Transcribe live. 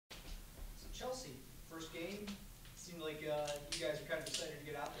first game. Seemed like you guys are kind of excited to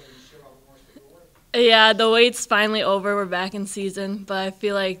get out there and show how more people work. Yeah, the wait's finally over. We're back in season, but I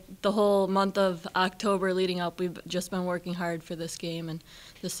feel like the whole month of October leading up, we've just been working hard for this game and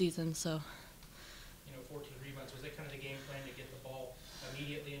this season. So. 14 rebounds. Was that kind of the game plan to get the ball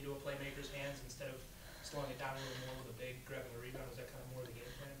immediately into a playmaker's hands instead of slowing it down a little more with a big grabbing a rebound? Was that kind of more the game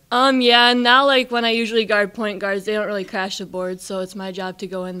plan? Yeah, now like when I usually guard point guards, they don't really crash the board, so it's my job to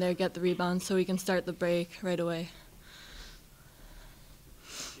go in there, get the rebound, so we can start the break right away.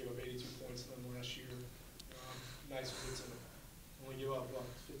 Gave up 82 points to them last year. Nice win to only give up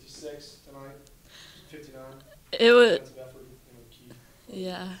 56 tonight, 59. It was. Defensive effort, key.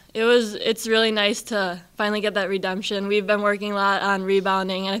 Yeah, it's really nice to finally get that redemption. We've been working a lot on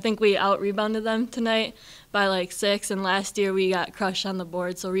rebounding, and I think we out-rebounded them tonight by like 6, and last year we got crushed on the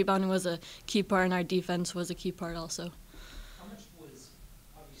board, so rebounding was a key part, and our defense was a key part also. How much was,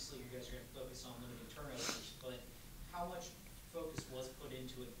 obviously you guys are going to focus on limiting turnovers, but how much focus was put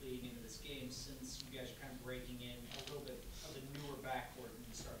into it leading into this game since you guys are kind of breaking in a little bit of a newer backcourt in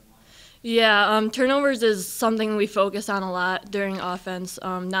the starting lineup? Yeah, turnovers is something we focus on a lot during offense,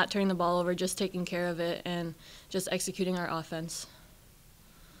 not turning the ball over, just taking care of it and just executing our offense.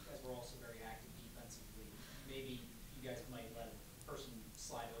 You guys were also very active defensively. Maybe you guys might let a person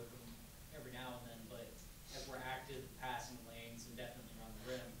slide open every now and then, but as we're active, passing lanes and definitely around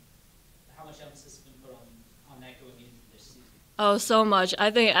the rim, how much emphasis has been put on that going into this season? Oh, so much. I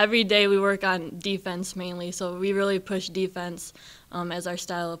think every day we work on defense mainly, so we really push defense as our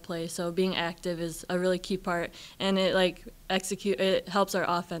style of play. So being active is a really key part, and it it helps our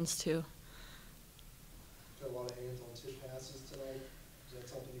offense too. Got a lot of hands on tip passes tonight. Is that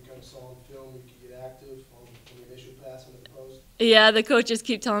something you kind of saw on film? You could get active on the initial pass into the post? Yeah, the coaches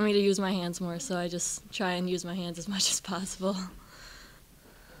keep telling me to use my hands more, so I just try and use my hands as much as possible.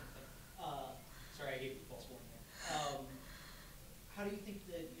 Sorry, I gave you a false warning there. How do you think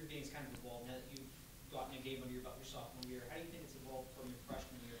that your game's kind of evolved now that you've gotten a game under your belt your sophomore year? How do you think it's evolved from your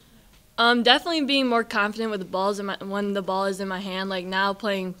freshman year to now? Definitely being more confident with the balls when the ball is in my hand. Like now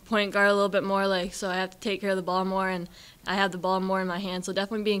playing point guard a little bit more, so I have to take care of the ball more, and I have the ball more in my hand. So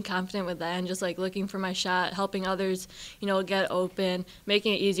definitely being confident with that and just looking for my shot, helping others, get open,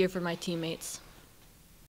 making it easier for my teammates.